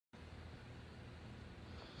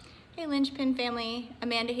Hey Linchpin family,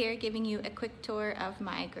 Amanda here giving you a quick tour of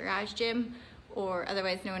my garage gym, or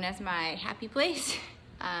otherwise known as my happy place.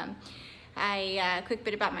 Quick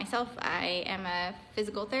bit about myself. I am a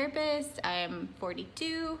physical therapist. I am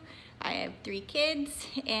 42. I have 3 kids,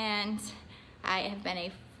 and I have been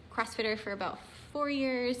a CrossFitter for about 4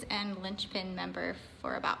 years and Linchpin member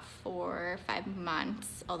for about 4 or 5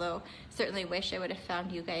 months, although certainly wish I would have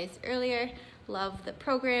found you guys earlier. Love the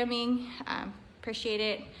programming, appreciate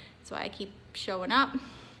it. That's why I keep showing up.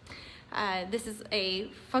 This is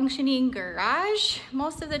a functioning garage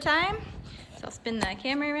most of the time. So I'll spin the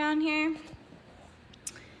camera around here.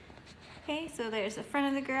 Okay, so there's the front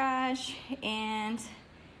of the garage, and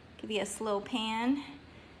give you a slow pan.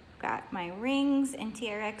 Got my rings and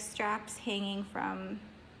TRX straps hanging from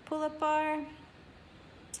pull-up bar.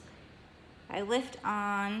 I lift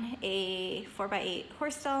on a 4x8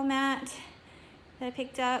 horse stall mat that I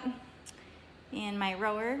picked up, and my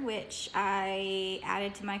rower, which I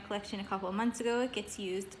added to my collection a couple of months ago. It gets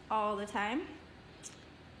used all the time.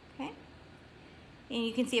 Okay, and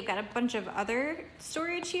you can see I've got a bunch of other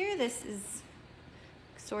storage here. This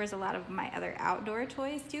stores a lot of my other outdoor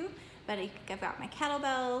toys too, but I've got my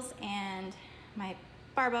kettlebells and my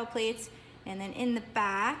barbell plates, and then in the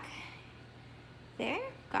back there,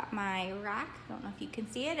 got my rack. I don't know if you can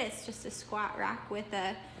see it. It's just a squat rack with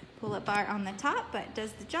a pull-up bar on the top, but it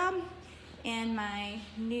does the job. And my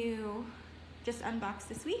new, just unboxed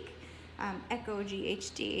this week, Echo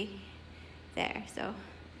GHD there. So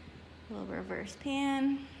a little reverse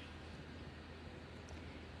pan.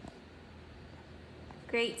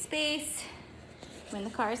 Great space when the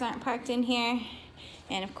cars aren't parked in here.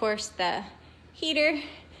 And of course the heater,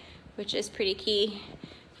 which is pretty key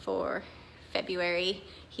for February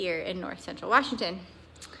here in North Central Washington.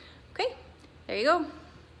 Okay, there you go.